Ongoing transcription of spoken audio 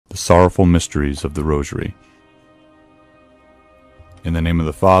The Sorrowful Mysteries of the Rosary. In the name of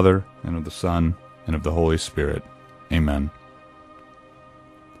the Father, and of the Son, and of the Holy Spirit. Amen.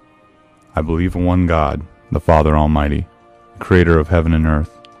 I believe in one God, the Father Almighty, Creator of heaven and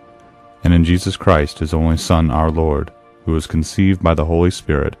earth, and in Jesus Christ, His only Son, our Lord, who was conceived by the Holy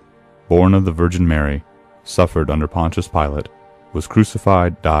Spirit, born of the Virgin Mary, suffered under Pontius Pilate, was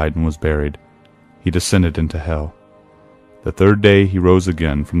crucified, died, and was buried. He descended into hell. The third day He rose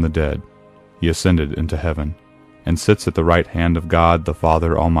again from the dead. He ascended into heaven, and sits at the right hand of God the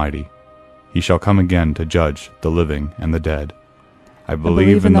Father Almighty. He shall come again to judge the living and the dead. I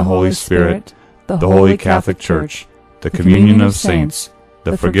believe in the Holy Spirit, the Holy Catholic Church, the communion of saints,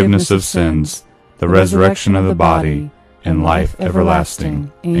 the forgiveness of sins, the resurrection of the body, and life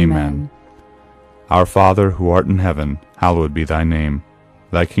everlasting. Amen. Our Father, who art in heaven, hallowed be thy name.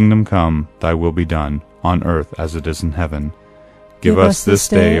 Thy kingdom come, thy will be done, on earth as it is in heaven. Give us this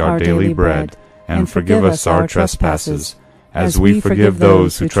day our daily bread, and forgive us our trespasses, as we forgive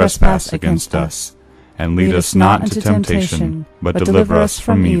those who trespass against us. And lead us not into temptation, but deliver us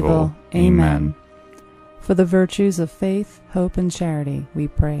from evil. Amen. For the virtues of faith, hope, and charity, we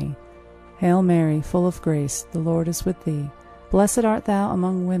pray. Hail Mary, full of grace, the Lord is with thee. Blessed art thou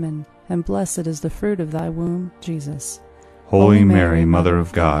among women, and blessed is the fruit of thy womb, Jesus. Holy Mary, Mother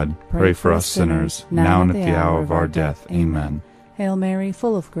of God, pray for us sinners, now and at the hour of our death. Amen. Hail Mary,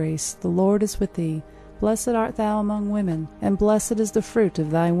 full of grace, the Lord is with thee. Blessed art thou among women, and blessed is the fruit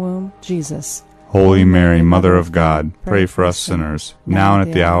of thy womb, Jesus. Holy Mary, Mother of God, pray for us sinners, now and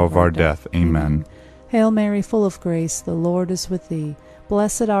at the hour of our death. Amen. Hail Mary, full of grace, the Lord is with thee.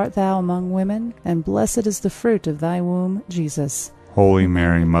 Blessed art thou among women, and blessed is the fruit of thy womb, Jesus. Holy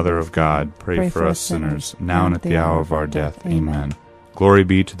Mary, Mother of God, pray for us sinners, now and at the hour of our death. Amen. Glory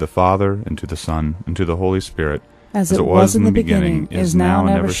be to the Father, and to the Son, and to the Holy Spirit, as it was in the beginning, is now,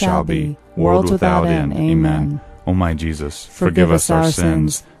 and ever shall be, world without end. Amen. O my Jesus, forgive us our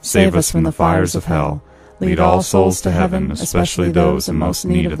sins, save us from the fires of hell, lead all souls to heaven, especially those in most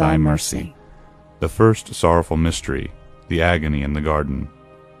need of thy mercy. The first sorrowful mystery, the agony in the garden.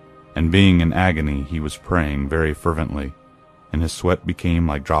 And being in agony, he was praying very fervently, and his sweat became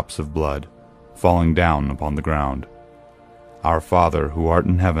like drops of blood, falling down upon the ground. Our Father, who art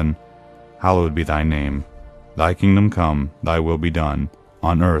in heaven, hallowed be thy name. Thy kingdom come, thy will be done,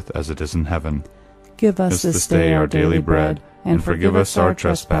 on earth as it is in heaven. Give us this day our daily bread, and forgive us our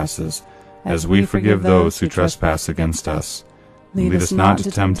trespasses, as we forgive those who trespass against us. Lead us not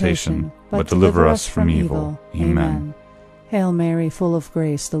into temptation, but deliver us from evil. Amen. Hail Mary, full of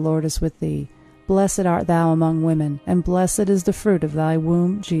grace, the Lord is with thee. Blessed art thou among women, and blessed is the fruit of thy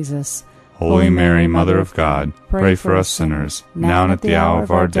womb, Jesus. Holy Mary, Mother of God, pray for us sinners, now and at the hour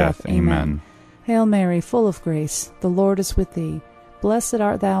of our death. Amen. Hail Mary, full of grace, the Lord is with thee. Blessed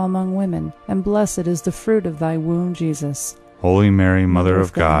art thou among women, and blessed is the fruit of thy womb, Jesus. Holy Mary, Mother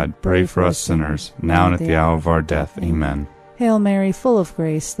of God, pray for us sinners, now and at the hour of our death. Amen. Hail Mary, full of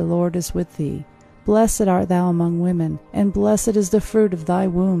grace, the Lord is with thee. Blessed art thou among women, and blessed is the fruit of thy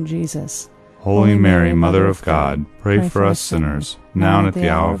womb, Jesus. Holy Mary, Mother of God, pray for us sinners, now and at the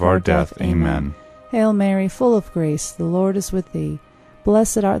hour of our death. Amen. Hail Mary, full of grace, the Lord is with thee.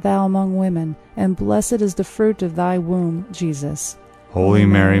 Blessed art thou among women, and blessed is the fruit of thy womb, Jesus. Holy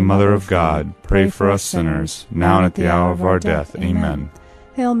Mary, Mother of God, pray for us sinners, now and at the hour of our death. Amen.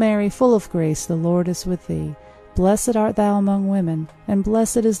 Hail Mary, full of grace, the Lord is with thee. Blessed art thou among women, and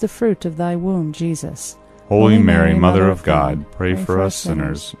blessed is the fruit of thy womb, Jesus. Holy Mary, Mother of God, pray for us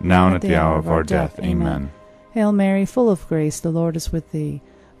sinners, now and at the hour of our death. Amen. Hail Mary, full of grace, the Lord is with thee.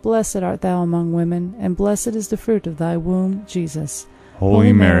 Blessed art thou among women, and blessed is the fruit of thy womb, Jesus.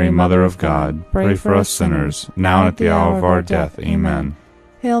 Holy Mary, Mother of God, pray for us sinners, now and at the hour of our death. Amen.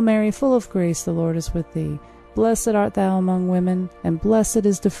 Hail Mary, full of grace, the Lord is with thee. Blessed art thou among women, and blessed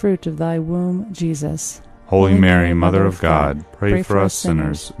is the fruit of thy womb, Jesus. Holy Mary, Mother of God, pray for us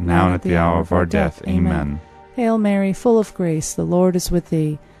sinners, now and at the hour of our death. Amen. Hail Mary, full of grace, the Lord is with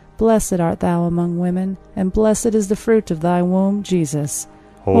thee. Blessed art thou among women, and blessed is the fruit of thy womb, Jesus.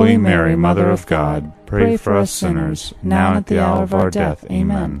 Holy Mary, Mother of God, pray for us sinners, now and at the hour of our death.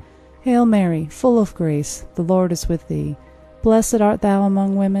 Amen. Hail Mary, full of grace, the Lord is with thee. Blessed art thou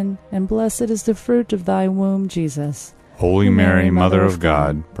among women, and blessed is the fruit of thy womb, Jesus. Holy Mary, Mother of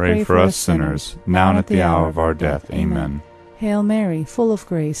God, pray for us sinners, now and at the hour of our death. Amen. Hail Mary, full of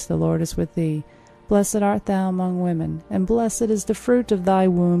grace, the Lord is with thee. Blessed art thou among women, and blessed is the fruit of thy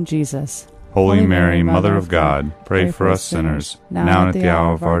womb, Jesus. Holy Mary, Mother of God, pray for us sinners, now and at the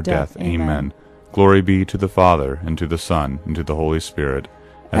hour of our death. Amen. Glory be to the Father, and to the Son, and to the Holy Spirit,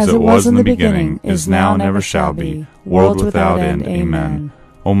 as it was in the beginning, is now, and ever shall be, world without end. Amen.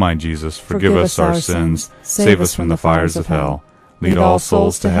 O my Jesus, forgive us our sins, save us from the fires of hell. Lead all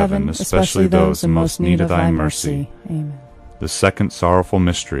souls to heaven, especially those in most need of thy mercy. Amen. The second sorrowful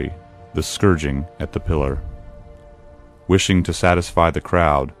mystery, the scourging at the pillar. Wishing to satisfy the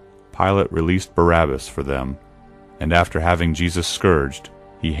crowd, Pilate released Barabbas for them, and after having Jesus scourged,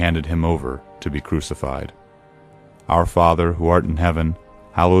 he handed him over to be crucified. Our Father, who art in heaven,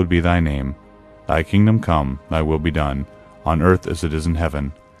 hallowed be thy name. Thy kingdom come, thy will be done, on earth as it is in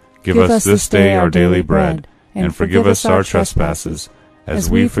heaven. Give us this day our daily bread, and forgive us our trespasses, as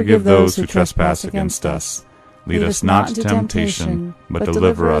we forgive those who trespass against us. Lead us not into temptation, but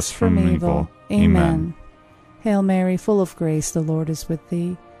deliver us from evil. Amen. Hail Mary, full of grace, the Lord is with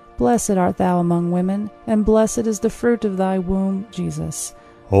thee. Blessed art thou among women, and blessed is the fruit of thy womb, Jesus.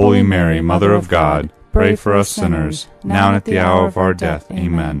 Holy Mary, Mother of God, pray for us sinners, now and at the hour of our death.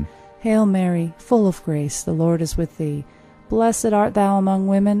 Amen. Hail Mary, full of grace, the Lord is with thee. Blessed art thou among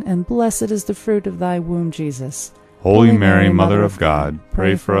women, and blessed is the fruit of thy womb, Jesus. Holy Mary, Mother of God,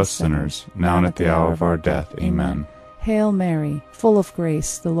 pray for us sinners, now and at the hour of our death. Amen. Hail Mary, full of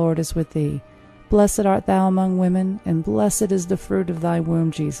grace, the Lord is with thee. Blessed art thou among women, and blessed is the fruit of thy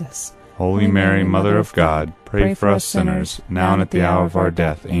womb, Jesus. Holy Mary, Mother of God, pray for us sinners, now and at the hour of our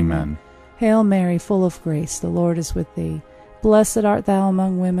death. Amen. Hail Mary, full of grace, the Lord is with thee. Blessed art thou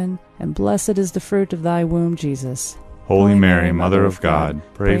among women, and blessed is the fruit of thy womb, Jesus. Holy Mary, Mother of God,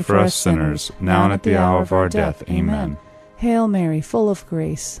 pray for us sinners, now and at the hour of our death. Amen. Hail Mary, full of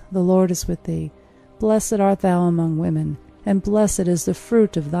grace, the Lord is with thee. Blessed art thou among women, and blessed is the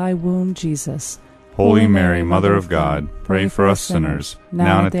fruit of thy womb, Jesus. Holy Mary, Mother of God, pray for us sinners,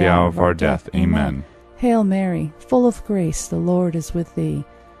 now and at the hour of our death. Amen. Hail Mary, full of grace, the Lord is with thee.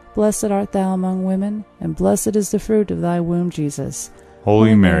 Blessed art thou among women, and blessed is the fruit of thy womb, Jesus.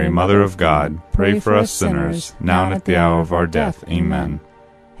 Holy Mary, Mother of God, pray for us sinners, now and at the hour of our death. Amen.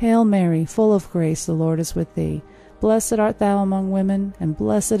 Hail Mary, full of grace, the Lord is with thee. Blessed art thou among women, and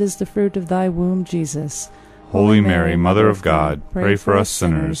blessed is the fruit of thy womb, Jesus. Holy Mary, Mother of God, pray for us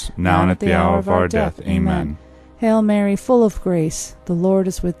sinners, now and at the hour of our death. Amen. Hail Mary, full of grace, the Lord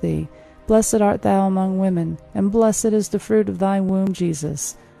is with thee. Blessed art thou among women, and blessed is the fruit of thy womb,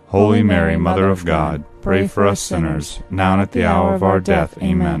 Jesus. Holy Mary, Mother of God, pray for us sinners, now and at the hour of our death.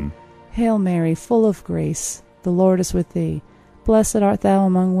 Amen. Hail Mary, full of grace, the Lord is with thee. Blessed art thou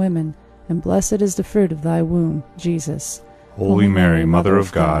among women, and blessed is the fruit of thy womb, Jesus. Holy Mary, Mother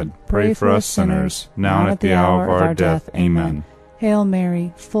of God, pray for us sinners, now and at the hour of our death. Amen. Hail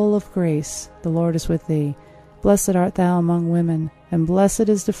Mary, full of grace, the Lord is with thee. Blessed art thou among women, and blessed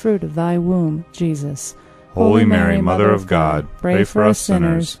is the fruit of thy womb, Jesus. Holy Mary, Mother of God, pray for us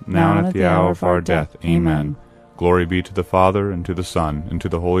sinners, now and at the hour of our death. Amen. Glory be to the Father, and to the Son, and to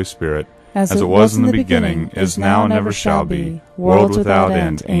the Holy Spirit, as it was in the beginning, is now, and ever shall be, world without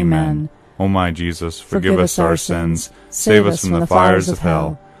end. Amen. O my Jesus, forgive us our sins, save us from the fires of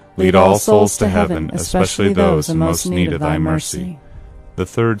hell. Lead all souls to heaven, especially those in most need of thy mercy. The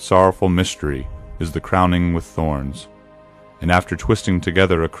third sorrowful mystery is the crowning with thorns. And after twisting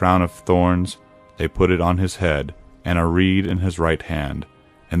together a crown of thorns, they put it on his head, and a reed in his right hand.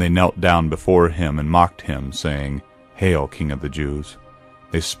 And they knelt down before him and mocked him, saying, Hail, King of the Jews!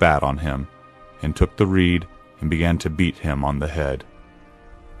 They spat on him, and took the reed, and began to beat him on the head.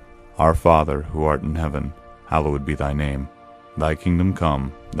 Our Father, who art in heaven, hallowed be thy name. Thy kingdom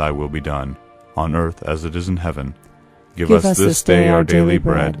come, thy will be done, on earth as it is in heaven. Give us this day our daily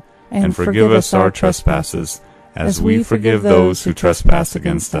bread, and forgive us our trespasses, as we forgive those who trespass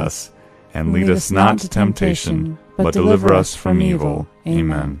against us. And lead us not into temptation, but deliver us from evil.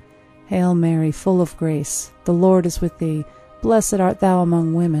 Amen. Hail Mary, full of grace, the Lord is with thee. Blessed art thou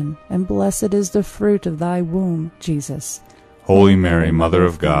among women, and blessed is the fruit of thy womb, Jesus. Holy Mary, Mother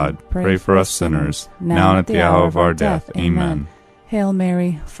of God, pray for us sinners, now and at the hour of our death. Amen. Hail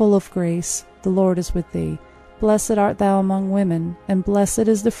Mary, full of grace, the Lord is with thee. Blessed art thou among women, and blessed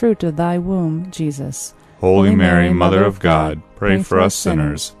is the fruit of thy womb, Jesus. Holy Mary, Mother of God, pray for us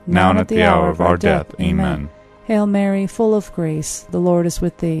sinners, now and at the hour of our death. Amen. Hail Mary, full of grace, the Lord is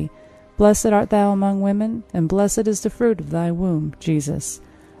with thee. Blessed art thou among women, and blessed is the fruit of thy womb, Jesus.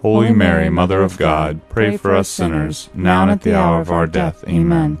 Holy Mary, Mother of God, pray for us sinners, now and at the hour of our death.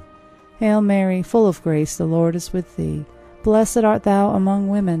 Amen. Hail Mary, full of grace, the Lord is with thee. Blessed art thou among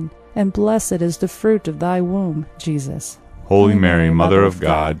women, and blessed is the fruit of thy womb, Jesus. Holy Mary, Mother of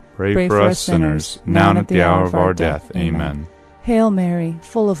God, pray for us sinners, now and at the hour of our death. Amen. Hail Mary,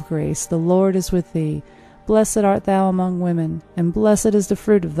 full of grace, the Lord is with thee. Blessed art thou among women, and blessed is the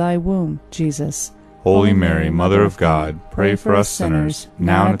fruit of thy womb, Jesus. Holy Mary, Mother of God, pray for us sinners,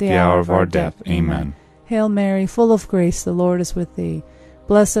 now and at the hour of our death. Amen. Hail Mary, full of grace, the Lord is with thee.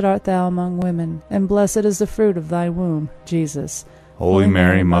 Blessed art thou among women, and blessed is the fruit of thy womb, Jesus. Holy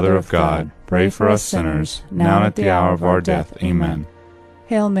Mary, Mother of God, pray for us sinners, now and at the hour of our death. Amen.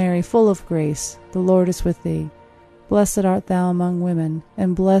 Hail Mary, full of grace, the Lord is with thee. Blessed art thou among women,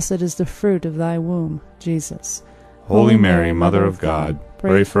 and blessed is the fruit of thy womb, Jesus. Holy Mary, Mother of God,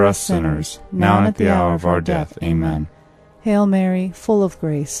 pray for us sinners, now and at the hour of our death. Amen. Hail Mary, full of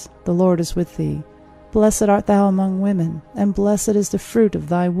grace, the Lord is with thee. Blessed art thou among women, and blessed is the fruit of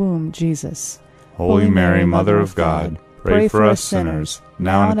thy womb, Jesus. Holy Mary, Mother of God, pray for us sinners,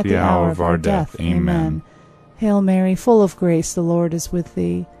 now and at the hour of our death. Amen. Hail Mary, full of grace, the Lord is with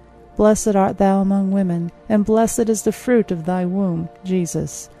thee. Blessed art thou among women, and blessed is the fruit of thy womb,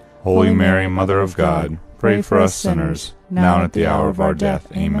 Jesus. Holy Mary, Mother of God, pray for us sinners, now and at the hour of our death.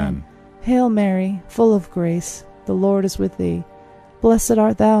 Amen. Hail Mary, full of grace, the Lord is with thee. Blessed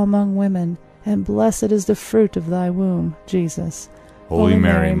art thou among women, and blessed is the fruit of thy womb, Jesus. Holy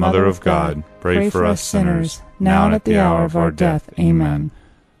Mary, Mother of God, pray for us sinners, now and at the hour of our death. Amen.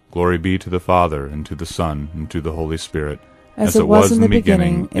 Glory be to the Father, and to the Son, and to the Holy Spirit, as it was in the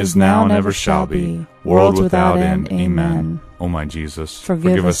beginning, is now, and ever shall be, world without end. Amen. O my Jesus,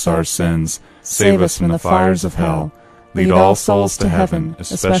 forgive us our sins, save us from the fires of hell, lead all souls to heaven,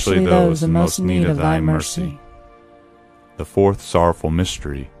 especially those in most need of thy mercy. The fourth sorrowful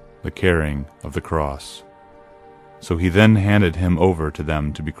mystery, the carrying of the cross. So he then handed him over to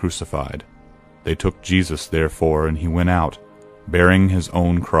them to be crucified. They took Jesus therefore, and he went out, bearing his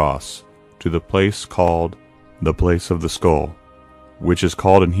own cross, to the place called the place of the skull, which is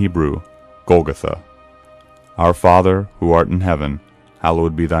called in Hebrew Golgotha. Our Father, who art in heaven,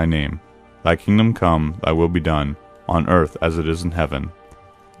 hallowed be thy name. Thy kingdom come, thy will be done, on earth as it is in heaven.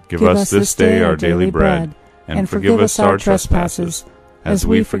 Give us this day our daily bread, and forgive us our trespasses, as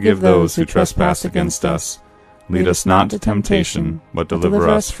we forgive those who trespass against us. Lead us not to temptation, but deliver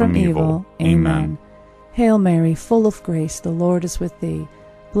us from evil. Amen. Hail Mary, full of grace, the Lord is with thee.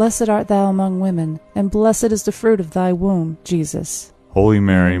 Blessed art thou among women, and blessed is the fruit of thy womb, Jesus. Holy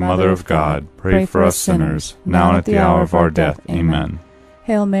Mary, Mother of God, pray for us sinners, now and at the hour of our death. Amen.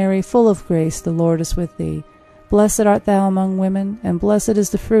 Hail Mary, full of grace, the Lord is with thee. Blessed art thou among women, and blessed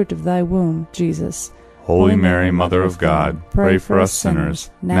is the fruit of thy womb, Jesus. Holy Mary, Mother of God, pray for us sinners,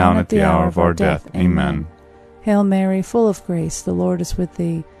 now and at the hour of our death. Amen. Hail Mary, full of grace, the Lord is with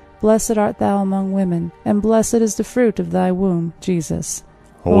thee. Blessed art thou among women, and blessed is the fruit of thy womb, Jesus.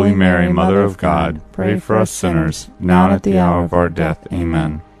 Holy Mary, Mother of God, pray for us sinners, now and at the hour of our death.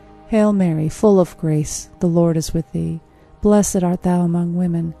 Amen. Hail Mary, full of grace, the Lord is with thee. Blessed art thou among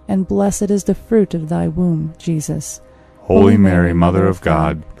women, and blessed is the fruit of thy womb, Jesus. Holy Mary, Mother of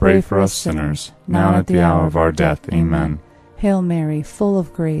God, pray for us sinners, now and at the hour of our death. Amen. Hail Mary, full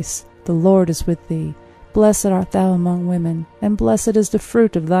of grace, the Lord is with thee. Blessed art thou among women, and blessed is the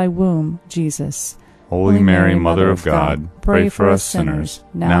fruit of thy womb, Jesus. Holy Mary, Mother of God, pray for us sinners,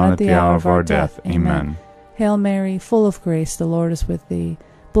 now and at the hour of our death. Amen. Hail Mary, full of grace, the Lord is with thee.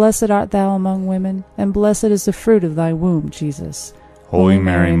 Blessed art thou among women, and blessed is the fruit of thy womb, Jesus. Holy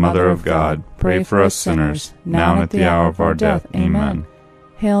Mary, Mother of God, pray for us sinners, now and at the hour of our death. Amen.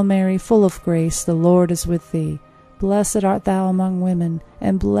 Hail Mary, full of grace, the Lord is with thee. Blessed art thou among women,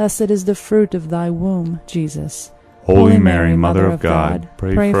 and blessed is the fruit of thy womb, Jesus. Holy Mary, Mother of God,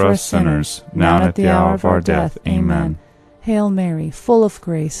 pray for us sinners, now and at the hour of our death. Amen. Hail Mary, full of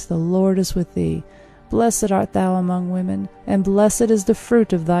grace, the Lord is with thee. Blessed art thou among women, and blessed is the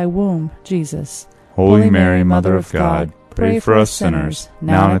fruit of thy womb, Jesus. Holy Mary, Mother of God, pray for us sinners,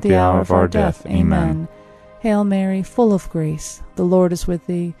 now and at the hour of our death. Amen. Hail Mary, full of grace, the Lord is with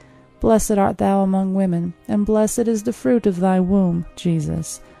thee. Blessed art thou among women, and blessed is the fruit of thy womb,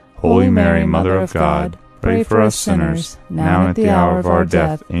 Jesus. Holy Mary, Mother of God, pray for us sinners, now and at the hour of our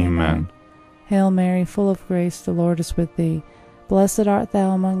death. Amen. Hail Mary, full of grace, the Lord is with thee. Blessed art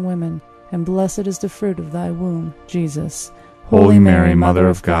thou among women, and blessed is the fruit of thy womb, Jesus. Holy Mary, Mother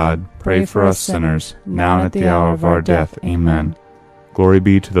of God, pray for us sinners, now and at the hour of our death. Amen. Glory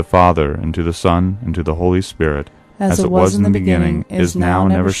be to the Father, and to the Son, and to the Holy Spirit, as it was in the beginning, is now,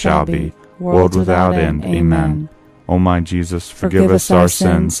 and ever shall be, world without end. Amen. O my Jesus, forgive us our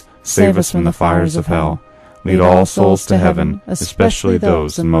sins, save us from the fires of hell. Lead all souls to heaven, especially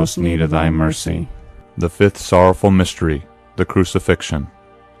those in most need of thy mercy. The fifth sorrowful mystery, the crucifixion.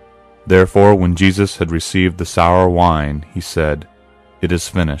 Therefore, when Jesus had received the sour wine, he said, "It is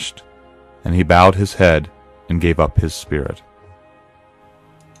finished." And he bowed his head and gave up his spirit.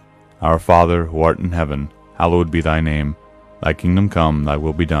 Our Father, who art in heaven, hallowed be thy name. Thy kingdom come, thy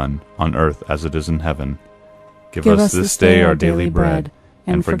will be done, on earth as it is in heaven. Give us this day our daily bread,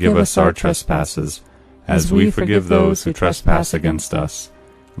 and forgive us our trespasses, as we forgive those who trespass against us.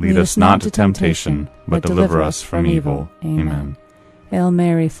 Lead us not to temptation, but deliver us from evil. Amen. Hail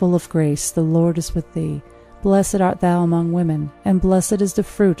Mary, full of grace, the Lord is with thee. Blessed art thou among women, and blessed is the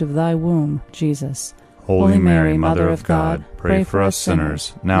fruit of thy womb, Jesus. Holy Mary, Mother of God, pray for us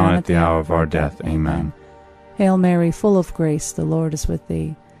sinners, now and at the hour of our death. Amen. Hail Mary, full of grace, the Lord is with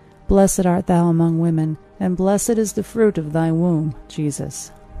thee. Blessed art thou among women, and blessed is the fruit of thy womb,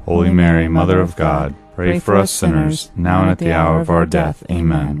 Jesus. Holy Mary, Mother of God, pray for us sinners, now and at the hour of our death.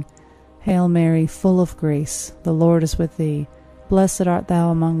 Amen. Hail Mary, full of grace, the Lord is with thee. Blessed art thou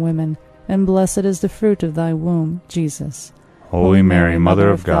among women, and blessed is the fruit of thy womb, Jesus. Holy Mary, Mother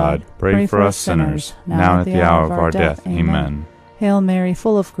of God, pray for us sinners, now and at the hour of our death. Amen. Hail Mary,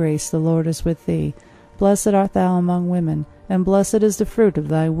 full of grace, the Lord is with thee. Blessed art thou among women, and blessed is the fruit of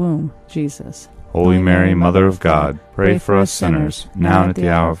thy womb, Jesus. Holy Mary, Mother of God, pray for us sinners, now and at the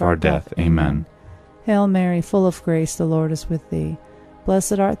hour of our death. Amen. Hail Mary, full of grace, the Lord is with thee.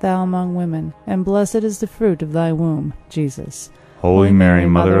 Blessed art thou among women, and blessed is the fruit of thy womb, Jesus. Holy Mary,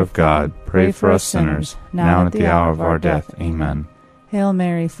 Mother of God, pray for us sinners, now and at the hour of our death. Amen. Hail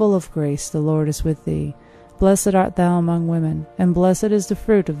Mary, full of grace, the Lord is with thee. Blessed art thou among women, and blessed is the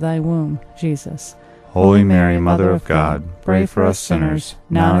fruit of thy womb, Jesus. Holy Mary, Mother of God, pray for us sinners,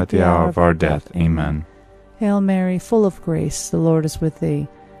 now and at the hour of our death. Amen. Hail Mary, full of grace, the Lord is with thee.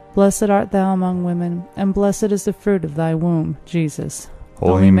 Blessed art thou among women, and blessed is the fruit of thy womb, Jesus.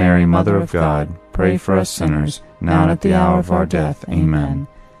 Holy Mary, Mother of God, pray for us sinners, now and at the hour of our death. Amen.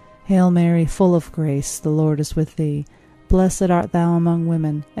 Hail Mary, full of grace, the Lord is with thee. Blessed art thou among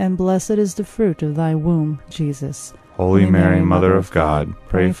women, and blessed is the fruit of thy womb, Jesus. Holy Mary, Mother of God,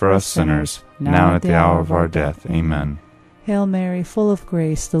 pray for us sinners, now and at the hour of our death. Amen. Hail Mary, full of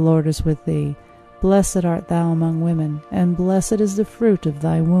grace, the Lord is with thee. Blessed art thou among women, and blessed is the fruit of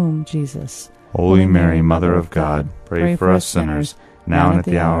thy womb, Jesus. Holy Mary, Mother of God, pray for us sinners, now and at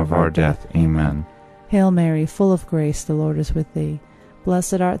the hour of our death. Amen. Hail Mary, full of grace, the Lord is with thee.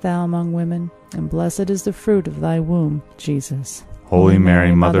 Blessed art thou among women, and blessed is the fruit of thy womb, Jesus. Holy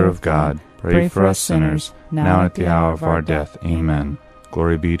Mary, Mother of God, pray for us sinners, now and at the hour of our death. Amen.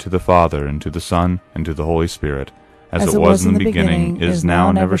 Glory be to the Father, and to the Son, and to the Holy Spirit, as it was in the beginning, is now,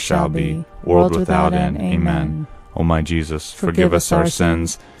 and ever shall be, world without end. Amen. O my Jesus, forgive us our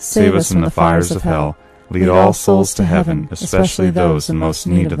sins, save us from the fires of hell, lead all souls to heaven, especially those in most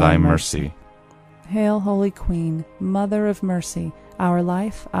need of thy mercy. Hail, Holy Queen, Mother of Mercy, our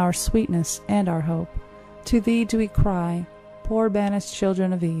life, our sweetness, and our hope. To thee do we cry, poor banished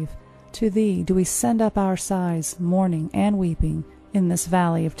children of Eve. To thee do we send up our sighs, mourning and weeping, in this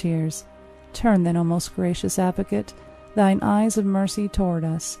valley of tears. Turn then, O most gracious Advocate, thine eyes of mercy toward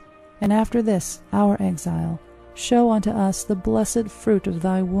us, and after this, our exile, show unto us the blessed fruit of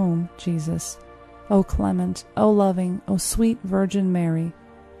thy womb, Jesus. O clement, O loving, O sweet Virgin Mary,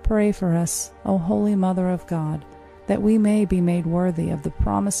 pray for us, O Holy Mother of God, that we may be made worthy of the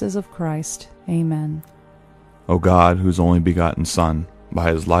promises of Christ. Amen. O God, whose only begotten Son,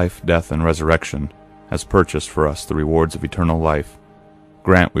 by his life, death, and resurrection, has purchased for us the rewards of eternal life,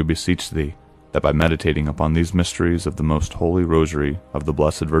 grant, we beseech thee, that by meditating upon these mysteries of the most holy Rosary of the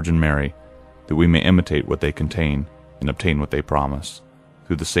Blessed Virgin Mary, that we may imitate what they contain and obtain what they promise.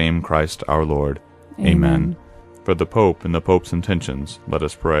 Through the same Christ our Lord. Amen. For the Pope and the Pope's intentions, let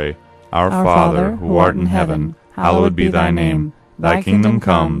us pray. Our Father, who art in heaven, hallowed be thy name. Thy kingdom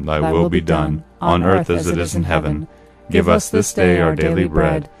come, thy will be done, on earth as it is in heaven. Give us this day our daily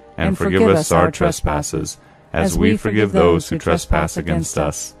bread, and forgive us our trespasses, as we forgive those who trespass against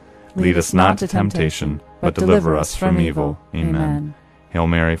us. Lead us not to temptation, but deliver us from evil. Amen. Hail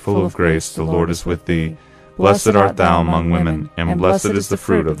Mary, full of grace, the Lord is with thee. Blessed art thou among women, and blessed is the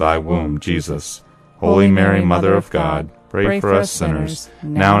fruit of thy womb, Jesus. Holy Mary, Mother of God, pray for us sinners,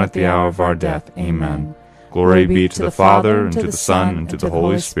 now and at the hour of our death. Amen. Glory be to the Father, and to the Son, and to the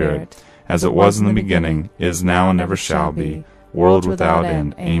Holy Spirit, as it was in the beginning, is now, and ever shall be, world without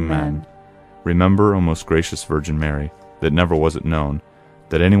end. Amen. Remember, O most gracious Virgin Mary, that never was it known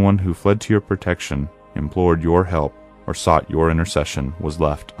that anyone who fled to your protection, implored your help, or sought your intercession was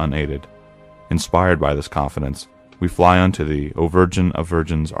left unaided. Inspired by this confidence, we fly unto thee, O Virgin of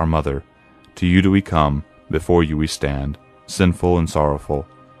Virgins, our Mother. To you do we come, before you we stand, sinful and sorrowful.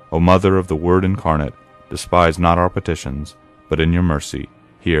 O Mother of the Word incarnate, despise not our petitions, but in your mercy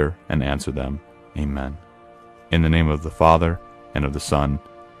hear and answer them. Amen. In the name of the Father, and of the Son,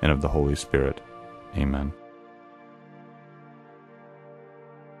 and of the Holy Spirit. Amen.